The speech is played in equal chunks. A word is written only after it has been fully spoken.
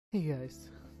Hey guys,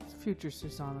 it's Future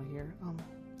Susano here.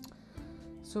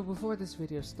 So before this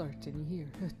video starts and you hear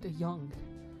the young,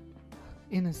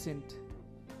 innocent,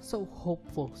 so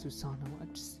hopeful Susano,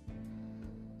 I'm just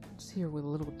here with a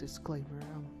little disclaimer.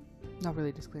 Not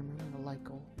really a disclaimer, a like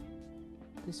goal.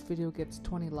 This video gets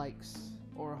 20 likes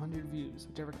or 100 views,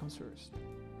 whichever comes first.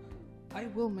 I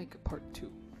will make a part 2.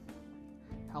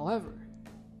 However,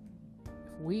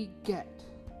 if we get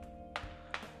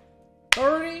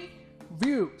 30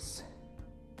 views,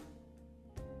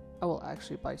 I will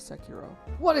actually buy Sekiro.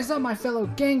 What is up, my fellow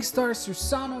gangstar?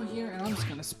 Susano here, and I'm just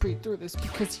gonna speed through this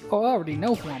because you already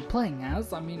know who I'm playing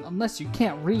as. I mean, unless you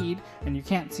can't read and you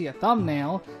can't see a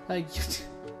thumbnail, I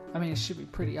mean, it should be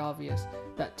pretty obvious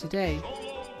that today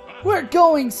we're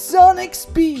going Sonic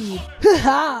Speed.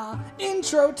 Haha!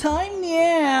 Intro time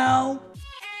now.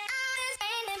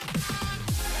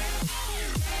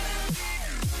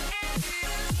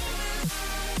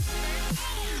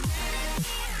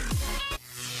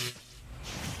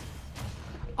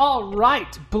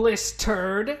 Alright, Bliss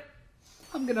Turd.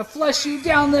 I'm gonna flush you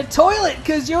down the toilet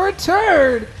cause you're a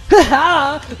turd.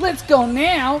 Haha! Let's go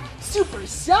now.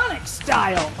 Supersonic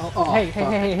style.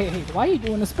 Hey. Why are you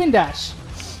doing a spin dash?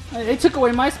 They took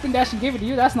away my spin dash and gave it to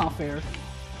you. That's not fair.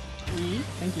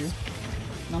 Thank you.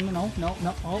 No.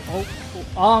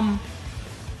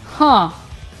 Huh.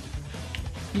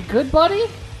 You good, buddy?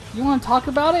 You wanna talk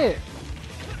about it?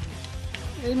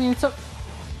 I mean, it's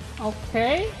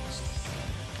okay.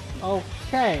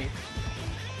 Okay.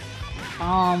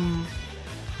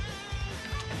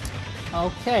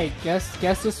 Okay.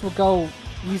 Guess this will go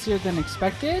easier than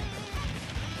expected.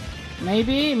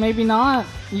 Maybe not.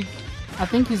 I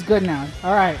think he's good now.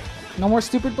 All right. No more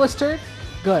stupid blister.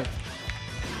 Good.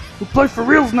 We play for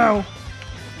reals now.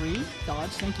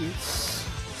 Dodge. Thank you.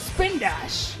 Spin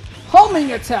dash.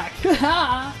 Homing attack.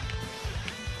 Haha.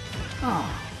 Oh.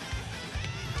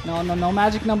 No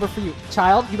magic number for you.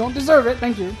 Child, you don't deserve it.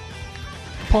 Thank you.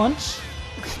 Punch.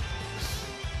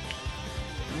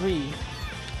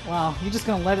 Wow, you just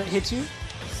gonna let it hit you?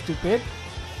 Stupid.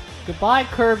 Goodbye,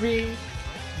 Kirby.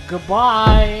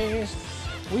 Goodbye.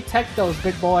 We tech those,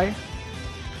 big boy.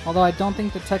 Although I don't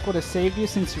think the tech would have saved you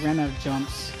since you ran out of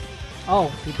jumps.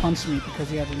 Oh, he punched me because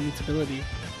he had invincibility.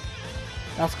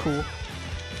 That's cool.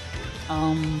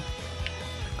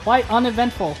 Quite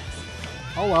uneventful.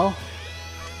 Oh well.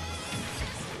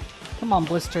 Come on,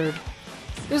 Blister.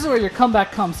 This is where your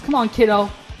comeback comes. Come on, kiddo.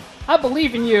 I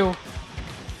believe in you.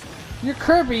 You're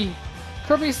Kirby.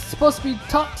 Kirby's supposed to be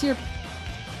top tier.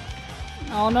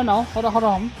 Oh, no. Hold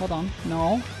on.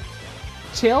 No.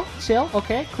 Chill.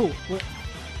 Okay, cool.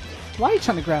 Why are you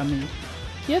trying to grab me?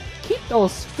 Keep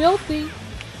those filthy,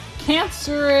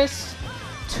 cancerous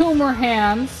tumor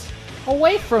hands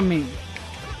away from me.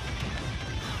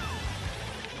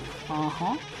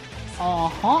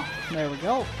 There we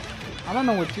go. I don't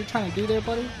know what you're trying to do there,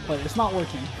 buddy, but it's not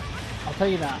working. I'll tell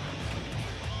you that.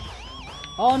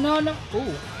 Oh, no.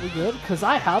 Ooh, we good? Because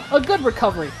I have a good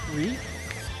recovery.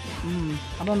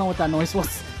 I don't know what that noise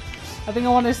was. I think I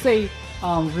wanted to say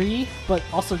but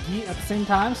also ye at the same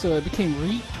time, so it became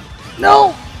re.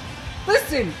 No!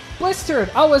 Listen, Blistered,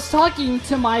 I was talking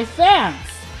to my fans.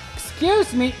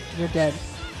 Excuse me. You're dead.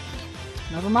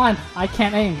 Never mind. I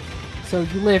can't aim. So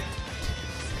you live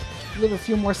a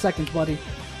few more seconds, buddy.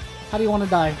 How do you want to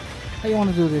die? How do you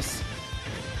want to do this?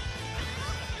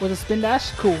 With a spin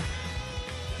dash? Cool.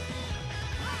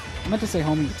 I meant to say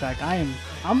homing attack.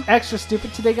 I'm extra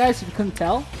stupid today, guys, if you couldn't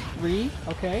tell.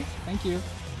 Okay, thank you.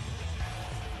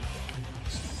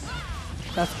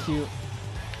 That's cute.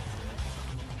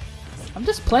 I'm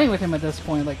just playing with him at this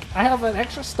point. Like, I have an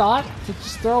extra stock to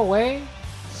just throw away.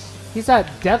 He's at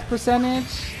death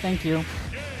percentage. Thank you.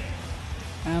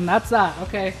 And that's that.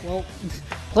 Okay, well,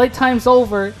 playtime's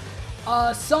over.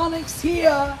 Sonic's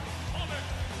here!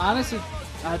 Honestly,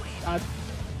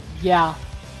 yeah.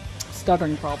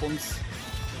 Stuttering problems.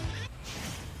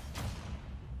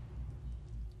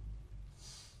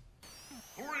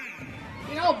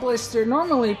 You know, Blister,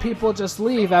 normally people just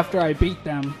leave after I beat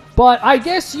them. But I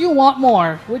guess you want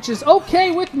more, which is okay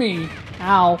with me.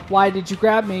 Ow, why did you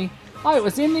grab me? I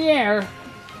was in the air.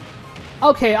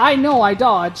 Okay, I know I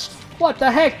dodged. What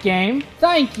the heck, game?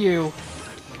 Thank you.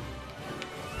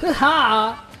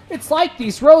 Haha! It's like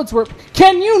these roads were.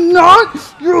 Can you not?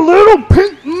 You little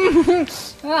pig!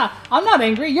 I'm not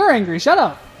angry. You're angry. Shut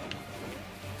up.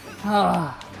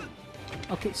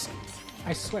 Okay,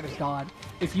 I swear to God,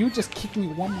 if you just kick me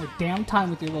one more damn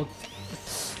time with your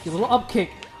little up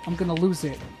kick, I'm gonna lose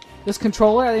it. This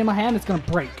controller in my hand is gonna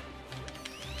break.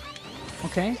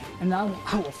 Okay, and now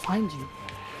I will find you,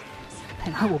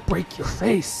 and I will break your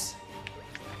face.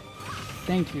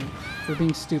 Thank you for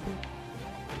being stupid.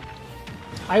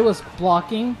 I was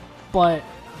blocking, but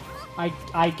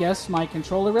I guess my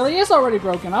controller really is already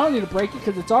broken. I don't need to break it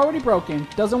because it's already broken.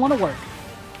 Doesn't want to work.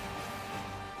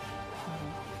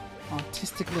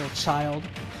 Autistic little child.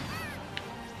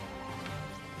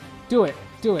 Do it.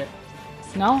 Do it.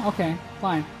 No? Okay.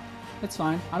 Fine. It's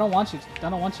fine. I don't want you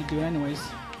to do it anyways.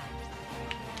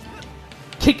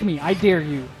 Kick me. I dare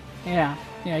you. Yeah.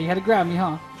 Yeah, you had to grab me,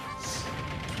 huh?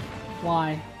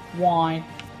 Why? Why?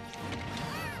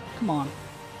 Come on.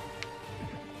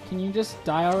 Can you just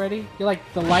die already? You're like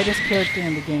the lightest character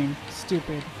in the game.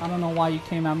 Stupid. I don't know why you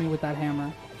came at me with that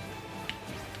hammer.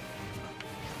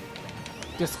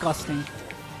 Disgusting.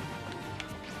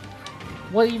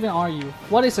 What even are you?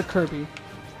 What is a Kirby?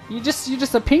 You're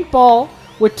just a pink ball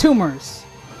with tumors.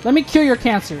 Let me cure your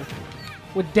cancer.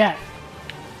 With death.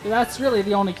 That's really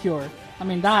the only cure. I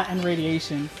mean that and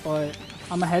radiation, but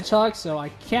I'm a hedgehog, so I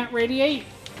can't radiate.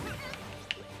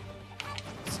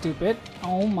 Stupid.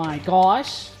 Oh my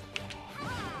gosh.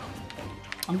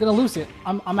 I'm gonna lose it.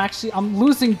 I'm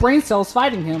losing brain cells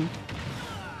fighting him.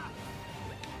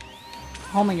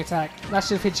 Homing attack. That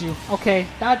should hit you. Okay,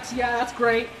 that's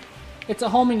great. It's a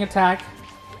homing attack.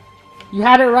 You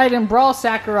had it right in Brawl,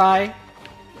 Sakurai.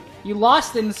 You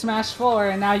lost it in Smash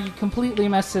 4, and now you completely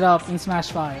messed it up in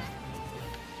Smash 5.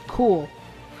 Cool.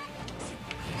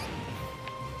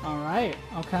 Alright,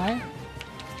 okay.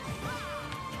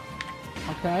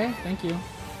 Okay, thank you.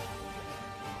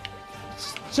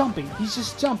 Just jumping. He's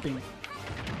just jumping.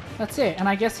 That's it. And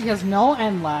I guess he has no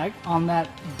end lag on that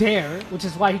dare, which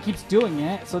is why he keeps doing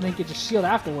it, so then he can just shield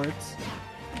afterwards.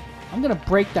 I'm gonna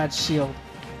break that shield.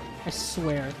 I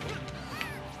swear.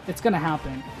 It's gonna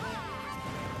happen.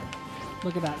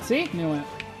 Look at that. See? Knew it.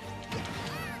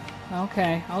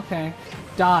 Okay, okay.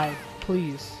 Die,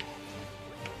 please.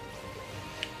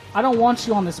 I don't want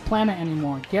you on this planet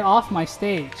anymore. Get off my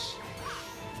stage.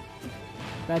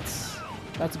 That's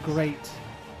great.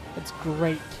 That's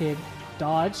great, kid.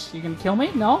 Dodge. You gonna kill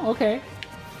me? No? Okay.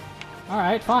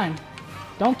 Alright, fine.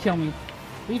 Don't kill me.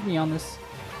 Leave me on this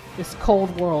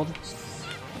cold world.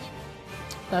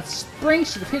 That spring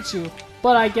should have hit you,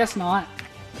 but I guess not.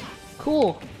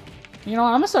 Cool. You know what?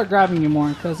 I'm gonna start grabbing you more,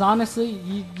 because honestly,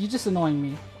 you just annoying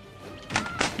me.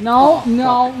 No,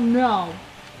 no, no.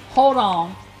 Hold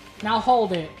on. Now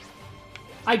hold it.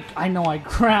 I know I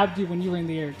grabbed you when you were in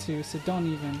the air too, so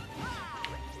don't even.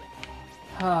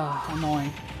 Ah,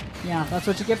 annoying. Yeah, that's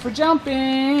what you get for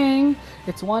jumping.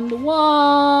 It's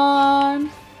 1-to-1.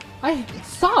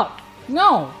 Stop.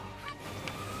 No.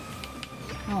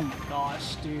 Oh my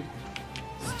gosh, dude.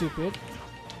 Stupid.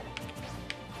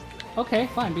 Okay,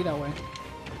 fine, be that way.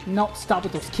 No, stop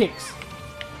with those kicks.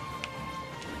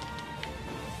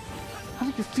 How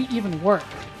do your feet even work?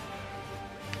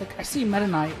 Like, I see Meta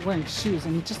Knight wearing shoes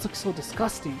and he just looks so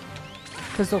disgusting.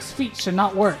 Because those feet should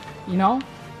not work, you know?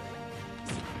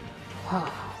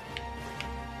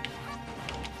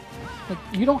 Like,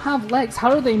 you don't have legs,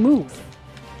 how do they move?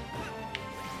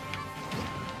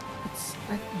 It's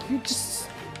like,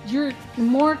 you're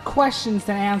more questions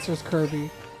than answers, Kirby.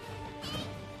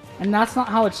 And that's not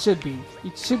how it should be.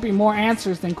 It should be more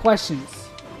answers than questions.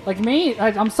 Like me,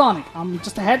 I'm Sonic. I'm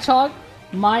just a hedgehog.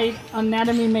 My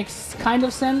anatomy makes kind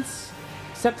of sense,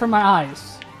 except for my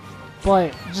eyes.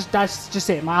 But that's just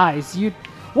it, my eyes.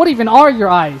 What even are your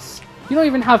eyes? You don't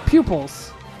even have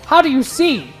pupils. How do you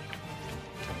see?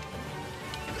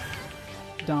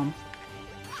 Dumb.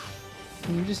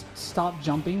 Can you just stop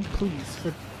jumping, please?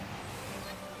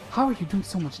 How are you doing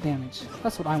so much damage?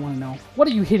 That's what I want to know. What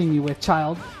are you hitting me with,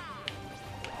 child?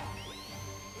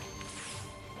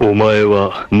 Dumb.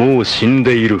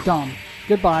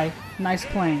 Goodbye. Nice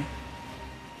playing.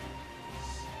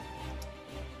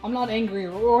 I'm not angry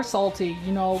or salty,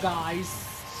 you know, guys.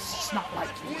 It's not like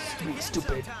he's doing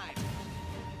stupid.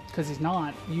 Because he's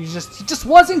not. He just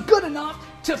wasn't good enough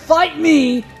to fight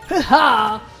me.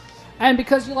 Haha. And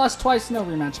because you lost twice, no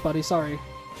rematch, buddy. Sorry.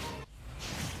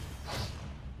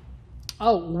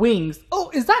 Oh, wings.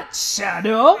 Oh, is that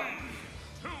Shadow?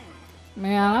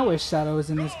 Man, I wish Shadow was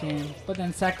in this game. But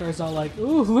then Sakurai's all like,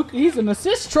 ooh, look, he's an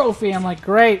assist trophy. I'm like,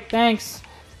 great, thanks.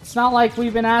 It's not like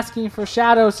we've been asking for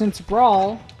Shadow since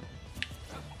Brawl.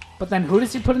 But then who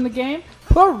does he put in the game?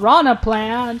 Piranha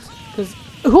Plant. Because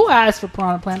who asked for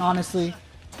Piranha Plant, honestly?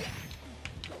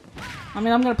 I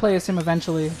mean, I'm going to play as him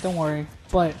eventually. Don't worry.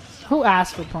 But who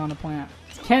asked for Piranha Plant?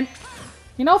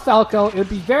 You know, Falco, it would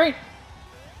be very...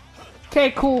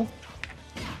 Okay, cool.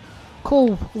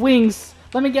 Cool. Wings.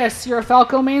 Let me guess, you're a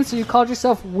Falco main, so you called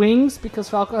yourself Wings because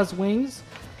Falco has wings?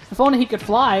 If only he could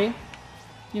fly,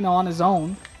 you know, on his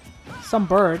own. Some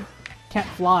bird can't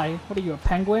fly. What are you, a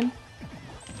penguin?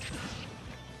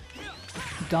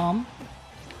 Dumb.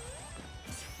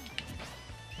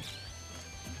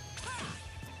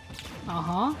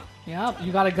 Uh-huh. Yep,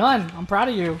 you got a gun. I'm proud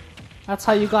of you. That's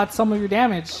how you got some of your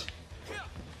damage.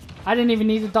 I didn't even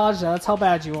need to dodge that. That's how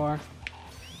bad you are.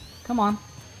 Come on.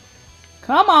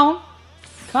 Come on.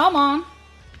 Come on.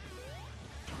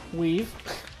 Weave.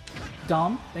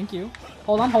 Dumb. Thank you.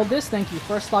 Hold on. Hold this. Thank you.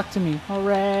 First stock to me.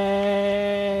 Hooray.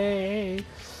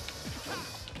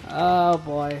 Oh,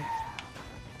 boy.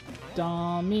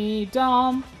 Dummy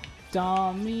dumb.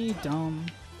 Dummy dumb.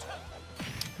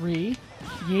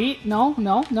 Yeet. No,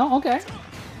 no, no. Okay.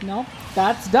 No.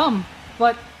 That's dumb.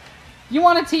 But you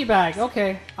want a teabag.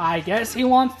 Okay. I guess he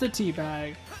wants the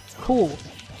teabag. Cool.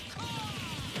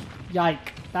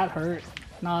 Yike. That hurt.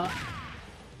 Nah.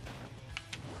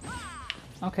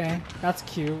 Okay. That's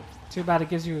cute. Too bad it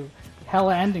gives you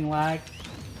hella ending lag.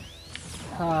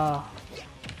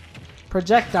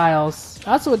 Projectiles.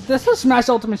 That's what this is. Smash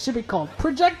Ultimate should be called.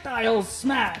 Projectiles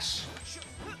Smash.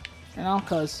 You know,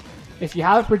 because if you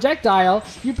have a projectile,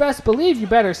 you best believe you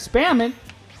better spam it.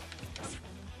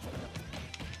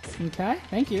 Okay,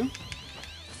 thank you.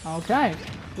 Okay.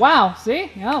 Wow,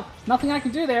 see? Yep, nothing I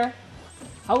can do there.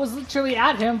 I was literally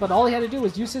at him, but all he had to do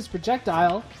was use his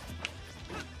projectile.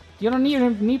 You don't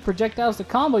need projectiles to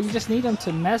combo, you just need them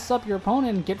to mess up your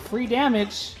opponent and get free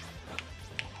damage.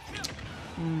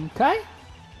 Okay.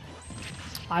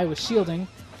 I was shielding,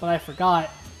 but I forgot.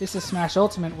 This is Smash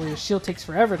Ultimate where your shield takes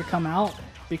forever to come out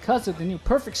because of the new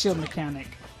perfect shield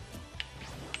mechanic.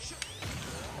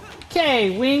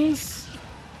 Okay, wings.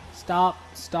 Stop,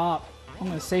 stop. I'm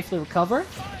gonna safely recover.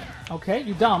 Okay,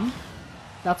 you dumb.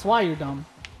 That's why you're dumb.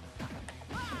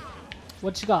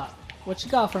 What you got? What you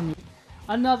got for me?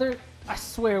 Another... I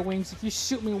swear, Wings, if you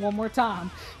shoot me one more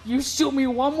time, I'm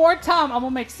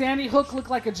gonna make Sandy Hook look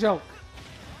like a joke.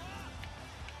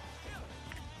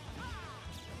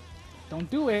 Don't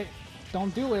do it.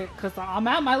 Don't do it, because I'm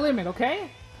at my limit,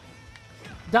 okay?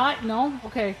 Die? No?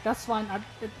 Okay, that's fine.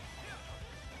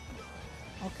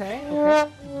 Okay.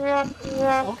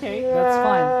 Okay, that's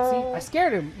fine. See, I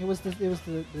scared him. It was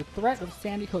the threat of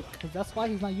Sandy Hook, because that's why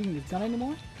he's not using his gun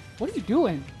anymore. What are you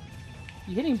doing?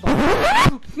 You hitting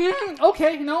buttons?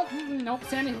 Okay, no, nope.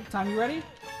 Sandy Hook time. You ready?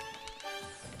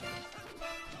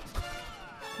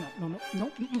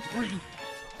 No.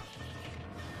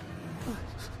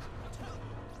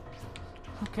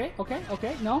 Okay.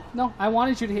 No. I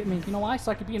wanted you to hit me. You know why?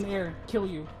 So I could be in the air, kill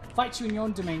you, fight you in your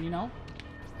own domain. You know?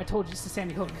 I told you it's the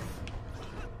Sandy Hook.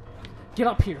 Get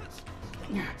up here.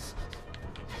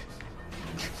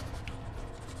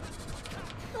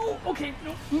 No, okay,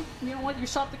 no. You know what? You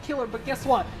shot the killer, but guess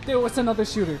what? There was another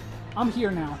shooter. I'm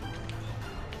here now.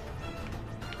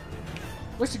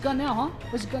 Where's your gun now, huh?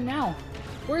 Where's your gun now?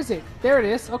 Where is it? There it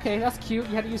is. Okay, that's cute.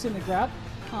 You had to use it in the grab.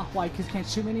 Huh, why? Because you can't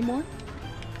shoot me anymore?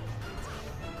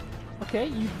 Okay,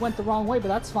 you went the wrong way, but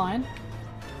that's fine.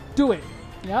 Do it.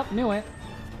 Yep, knew it.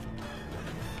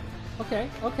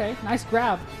 Okay. Nice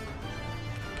grab.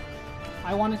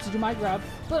 I wanted to do my grab,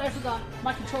 but I forgot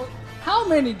my controller. How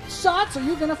many shots are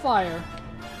you gonna fire?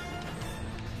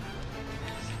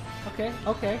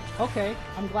 Okay.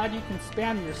 I'm glad you can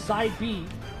spam your side B.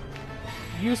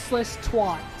 Useless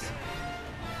twat.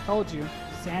 Told you.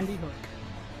 Sandy Hook.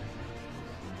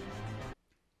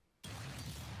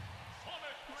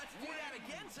 Let's do that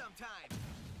again sometime.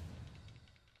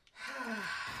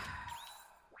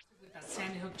 That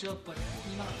Sandy Hook joke, but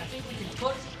you know, I think we can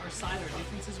put aside our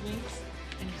differences, Wings,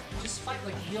 and just fight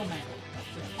like real men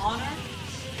with honor.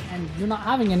 And you're not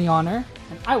having any honor,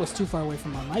 and I was too far away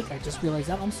from my mic. I just realized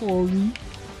that. I'm sorry.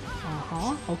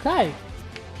 Okay.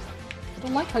 I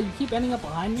don't like how you keep ending up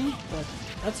behind me, but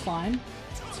that's fine.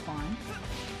 It's fine.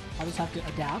 I'll just have to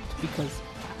adapt because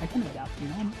I can adapt. You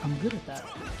know, I'm good at that.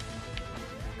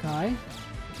 Okay.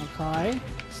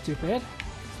 Stupid.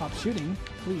 Stop shooting,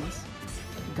 please.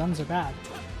 Guns are bad.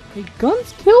 Hey,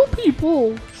 guns kill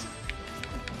people!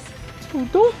 So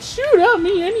don't shoot at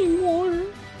me anymore!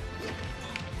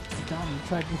 Dumb,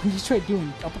 you tried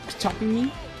doing chopping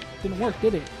me? Didn't work,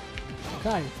 did it?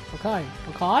 Okay.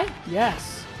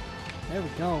 Yes! There we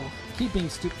go. Keep being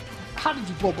stupid. How did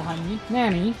you blow behind me?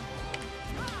 Nanny!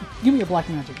 Give me your black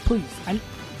magic, please.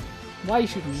 Why are you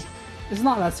shooting me? It's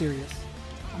not that serious.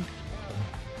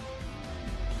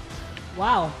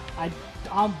 Wow.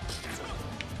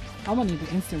 I'm gonna need an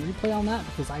instant replay on that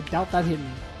because I doubt that hit me.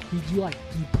 Did you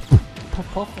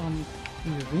puff on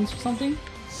your wings or something?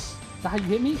 Is that how you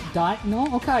hit me? Die? No?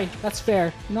 Okay, that's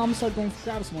fair. You know, I'm gonna start going for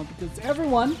grabs more because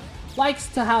everyone likes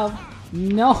to have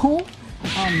no,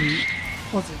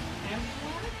 what's it?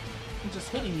 You're just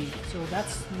hitting me, so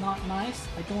that's not nice.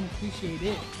 I don't appreciate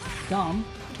it. Dumb.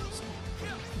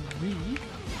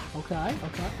 Okay,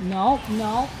 okay. No,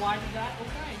 no. Why did that?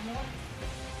 Okay, no.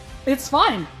 It's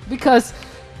fine, because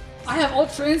I have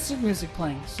Ultra Instant Music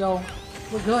playing, so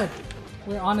we're good.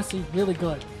 We're honestly really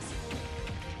good.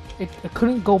 It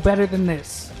couldn't go better than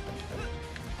this.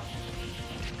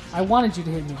 I wanted you to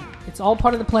hit me. It's all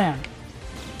part of the plan.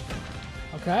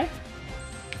 Okay?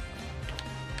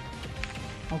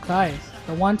 Okay.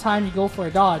 The one time you go for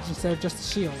a dodge instead of just a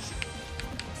shield.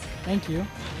 Thank you.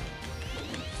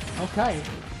 Okay.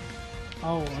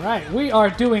 Alright, we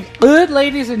are doing good,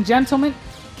 ladies and gentlemen.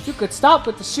 If you could stop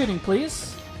with the shooting,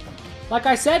 please. Like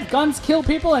I said, guns kill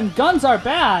people and guns are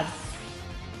bad.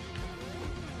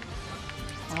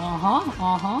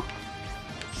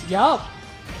 Yup.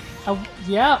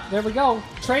 Yeah, there we go.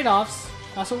 Trade-offs.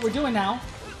 That's what we're doing now.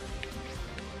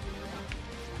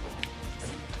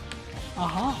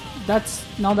 That's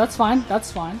fine.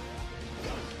 That's fine.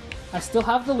 I still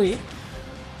have the lead.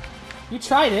 You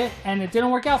tried it, and it didn't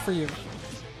work out for you.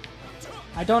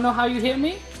 I don't know how you hit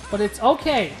me, but it's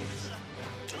okay.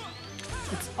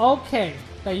 It's okay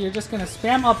that you're just gonna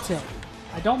spam up tilt.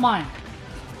 I don't mind.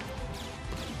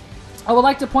 I would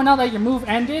like to point out that your move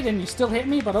ended and you still hit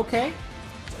me, but okay.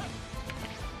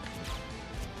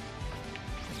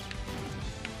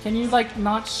 Can you, like,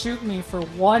 not shoot me for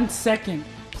 1 second,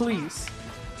 please?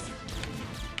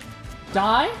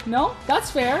 Die? No?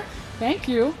 That's fair. Thank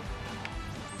you.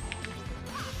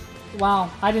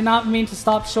 Wow, I did not mean to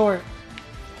stop short.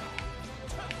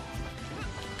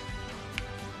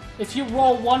 If you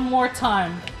roll one more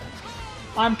time,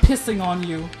 I'm pissing on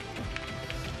you.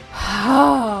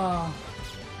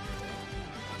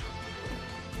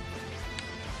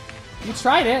 You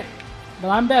tried it, but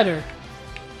I'm better.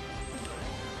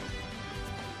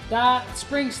 That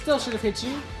spring still should have hit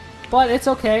you, but it's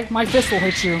okay. My fist will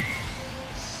hit you.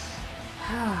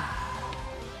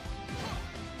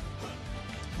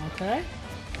 Okay.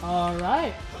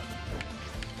 Alright.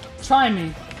 Try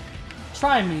me.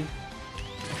 Try me.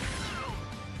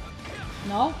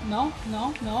 No, no,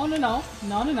 no, no, no, no,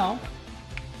 no, no, no.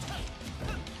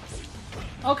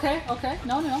 Okay, okay,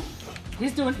 no, no.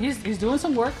 He's doing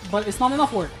some work, but it's not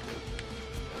enough work.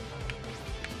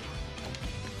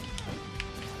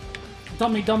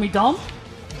 Dummy, dummy, dumb.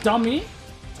 Dummy.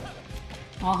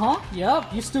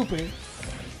 Yep, you stupid.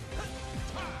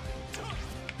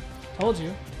 Told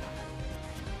you.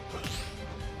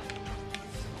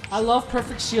 I love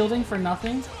perfect shielding for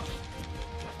nothing.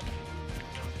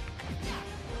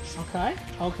 Okay,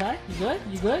 okay. You good?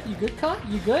 You good? You good, cut?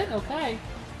 You good? Okay.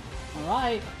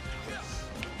 Alright.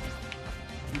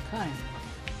 Okay.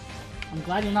 I'm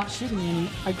glad you're not shooting me and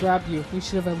I grabbed you. We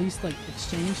should have at least, like,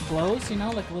 exchanged blows, you know,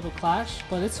 like a little clash.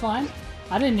 But it's fine.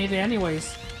 I didn't need it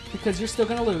anyways, because you're still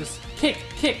gonna lose. Kick!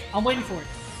 Kick! I'm waiting for it.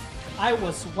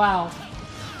 Wow.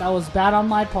 That was bad on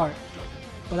my part.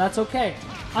 But that's okay.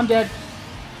 I'm dead.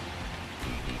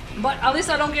 But at least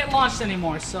I don't get launched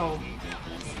anymore, so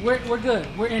we're good.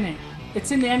 We're in it.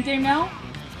 It's in the end game now.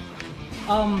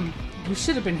 You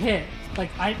should have been hit. Like,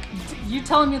 you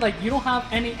telling me, like, you don't have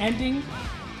any ending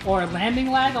or landing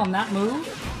lag on that move?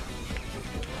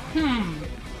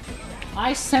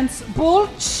 I sense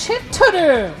bullshit to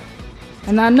do.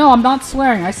 And no, I'm not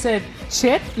swearing. I said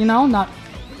shit, you know, not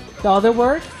the other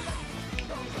word.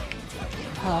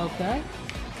 Okay.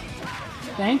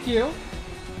 Thank you.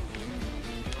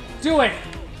 Do it.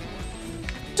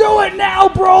 Do it now,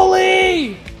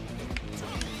 Broly!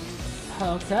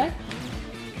 Okay.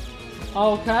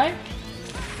 Okay.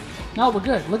 No, we're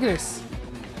good. Look at this.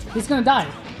 He's gonna die.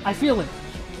 I feel it.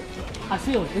 I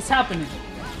feel it. It's happening.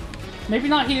 Maybe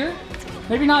not here.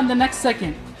 Maybe not in the next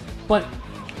second. But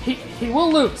he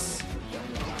will lose.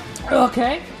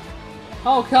 Okay.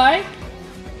 Okay.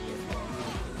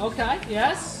 Okay.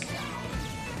 Yes.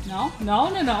 No. No.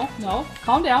 No. No. No.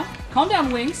 Calm down. Calm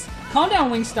down, Wings. Calm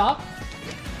down, Wingstop.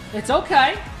 It's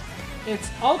okay. It's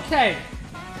okay.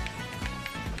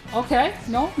 Okay.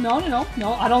 No. No. No. No.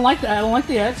 No. I don't like that. I don't like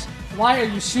the edge. Why are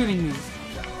you shooting me?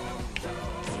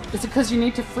 Is it because you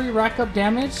need to free rack up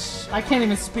damage? I can't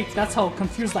even speak. That's how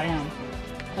confused I am.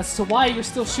 As to why you're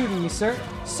still shooting me, sir.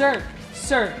 Sir.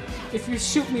 Sir. If you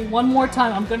shoot me one more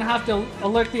time, I'm gonna have to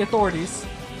alert the authorities.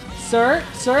 Sir.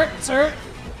 Sir. Sir.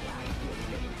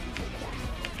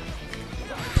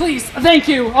 Please. Thank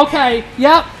you. Okay.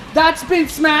 Yep. That's been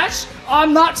smashed.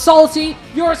 I'm not salty.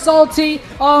 You're salty.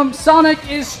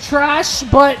 Sonic is trash,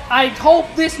 but I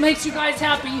hope this makes you guys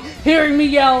happy hearing me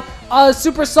yell.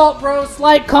 Super Salt Bros,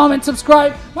 like, comment,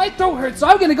 subscribe. My throat hurts, so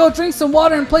I'm gonna go drink some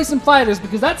water and play some fighters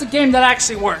because that's a game that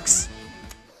actually works.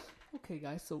 Okay. Okay,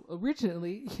 guys, so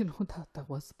originally, that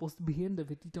was supposed to be the end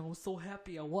of it. I was so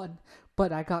happy I won,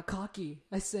 but I got cocky.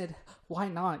 I said, why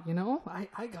not,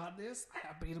 I got this. I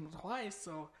beat him twice,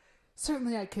 so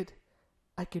certainly I could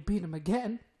beat him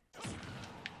again.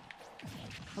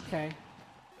 Okay.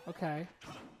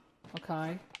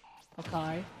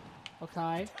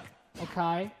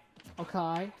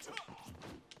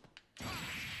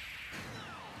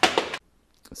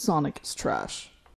 Sonic is trash.